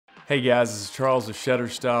Hey guys, this is Charles with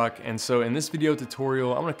Shutterstock, and so in this video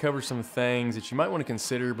tutorial, I'm going to cover some things that you might want to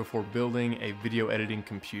consider before building a video editing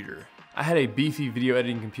computer. I had a beefy video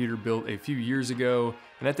editing computer built a few years ago,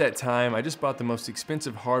 and at that time, I just bought the most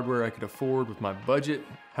expensive hardware I could afford with my budget.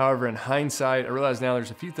 However, in hindsight, I realize now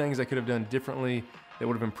there's a few things I could have done differently that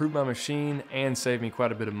would have improved my machine and saved me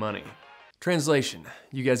quite a bit of money. Translation: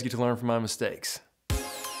 you guys get to learn from my mistakes.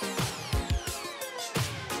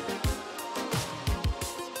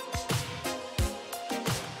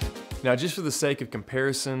 Now, just for the sake of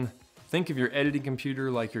comparison, think of your editing computer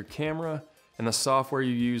like your camera and the software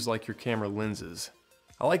you use like your camera lenses.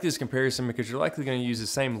 I like this comparison because you're likely going to use the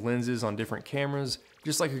same lenses on different cameras,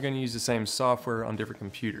 just like you're going to use the same software on different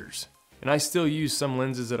computers. And I still use some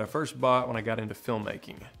lenses that I first bought when I got into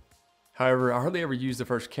filmmaking. However, I hardly ever use the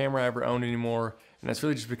first camera I ever owned anymore, and that's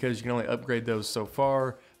really just because you can only upgrade those so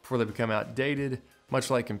far before they become outdated, much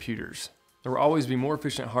like computers. There will always be more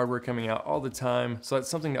efficient hardware coming out all the time, so that's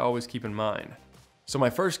something to always keep in mind. So my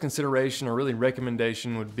first consideration, or really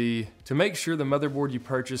recommendation, would be to make sure the motherboard you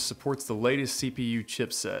purchase supports the latest CPU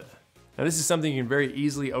chipset. Now this is something you can very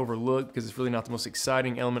easily overlook because it's really not the most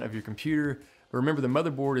exciting element of your computer, but remember the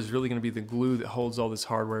motherboard is really going to be the glue that holds all this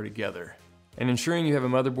hardware together. And ensuring you have a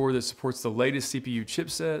motherboard that supports the latest CPU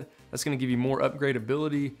chipset, that's going to give you more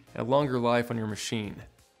upgradability and a longer life on your machine.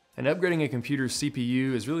 And upgrading a computer's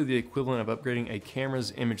CPU is really the equivalent of upgrading a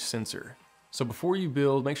camera's image sensor. So before you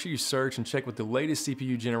build, make sure you search and check what the latest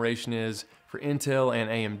CPU generation is for Intel and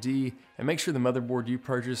AMD, and make sure the motherboard you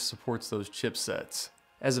purchase supports those chipsets.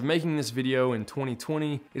 As of making this video in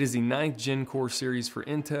 2020, it is the 9th Gen Core series for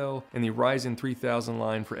Intel and the Ryzen 3000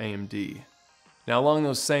 line for AMD. Now along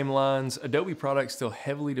those same lines, Adobe products still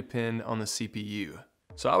heavily depend on the CPU.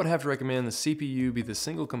 So I would have to recommend the CPU be the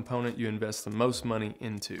single component you invest the most money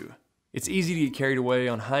into. It's easy to get carried away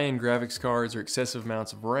on high-end graphics cards or excessive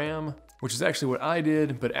amounts of RAM, which is actually what I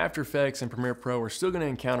did, but After Effects and Premiere Pro are still going to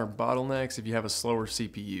encounter bottlenecks if you have a slower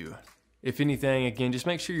CPU. If anything, again, just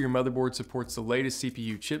make sure your motherboard supports the latest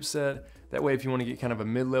CPU chipset. That way if you want to get kind of a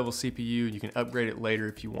mid-level CPU, you can upgrade it later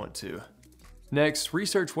if you want to. Next,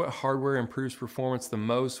 research what hardware improves performance the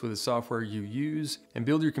most with the software you use and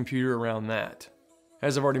build your computer around that.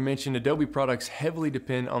 As I've already mentioned, Adobe products heavily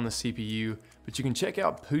depend on the CPU, but you can check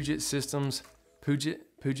out Puget Systems. Puget?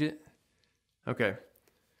 Okay.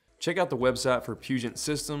 Check out the website for Puget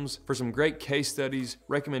Systems for some great case studies,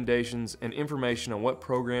 recommendations, and information on what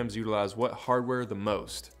programs utilize what hardware the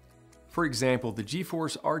most. For example, the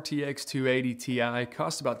GeForce RTX 280 Ti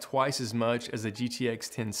costs about twice as much as the GTX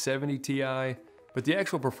 1070 Ti, but the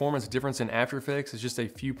actual performance difference in After Effects is just a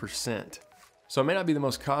few percent. So it may not be the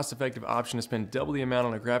most cost-effective option to spend double the amount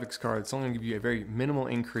on a graphics card. It's only going to give you a very minimal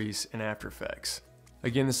increase in After Effects.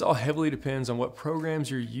 Again, this all heavily depends on what programs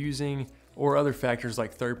you're using or other factors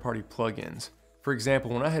like third-party plugins. For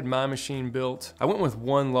example, when I had my machine built, I went with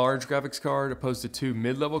one large graphics card opposed to two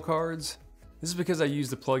mid-level cards. This is because I use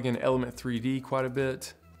the plugin Element 3D quite a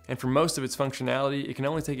bit, and for most of its functionality, it can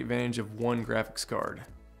only take advantage of one graphics card.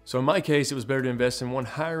 So in my case, it was better to invest in one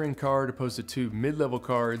higher-end card opposed to two mid-level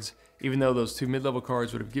cards, even though those two mid-level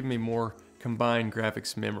cards would have given me more combined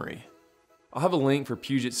graphics memory. I'll have a link for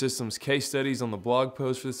Puget Systems case studies on the blog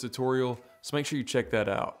post for this tutorial, so make sure you check that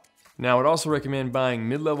out. Now, I would also recommend buying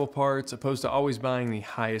mid-level parts opposed to always buying the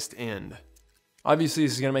highest end. Obviously,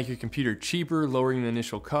 this is going to make your computer cheaper, lowering the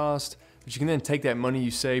initial cost, but you can then take that money you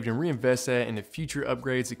saved and reinvest that into future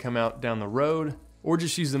upgrades that come out down the road, or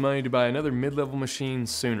just use the money to buy another mid-level machine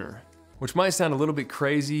sooner. Which might sound a little bit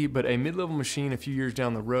crazy, but a mid-level machine a few years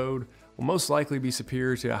down the road will most likely be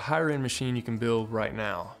superior to a higher-end machine you can build right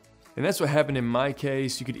now. And that's what happened in my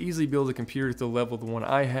case. You could easily build a computer to the level of the one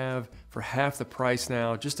I have for half the price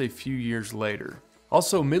now, just a few years later.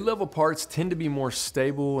 Also, mid-level parts tend to be more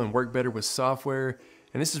stable and work better with software,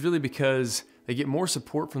 and this is really because they get more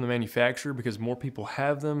support from the manufacturer because more people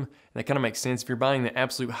have them, and that kind of makes sense. If you're buying the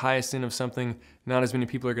absolute highest end of something, not as many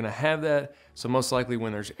people are going to have that, so most likely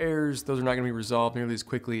when there's errors, those are not going to be resolved nearly as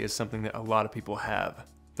quickly as something that a lot of people have.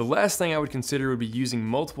 The last thing I would consider would be using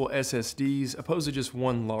multiple SSDs opposed to just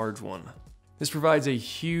one large one. This provides a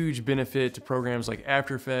huge benefit to programs like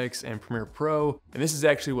After Effects and Premiere Pro, and this is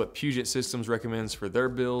actually what Puget Systems recommends for their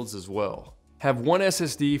builds as well. Have one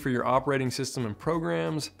SSD for your operating system and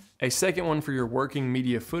programs, a second one for your working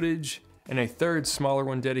media footage, and a third smaller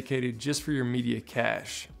one dedicated just for your media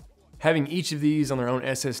cache. Having each of these on their own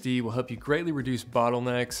SSD will help you greatly reduce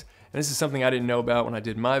bottlenecks, and this is something I didn't know about when I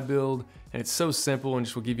did my build, and it's so simple and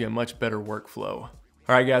just will give you a much better workflow.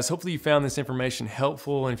 Alright guys, hopefully you found this information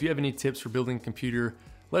helpful, and if you have any tips for building a computer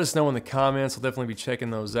Let us know in the comments, I'll definitely be checking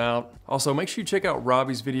those out. Also, make sure you check out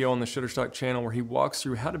Robbie's video on the Shutterstock channel where he walks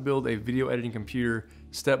through how to build a video editing computer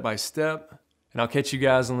step by step. And I'll catch you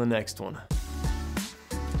guys on the next one.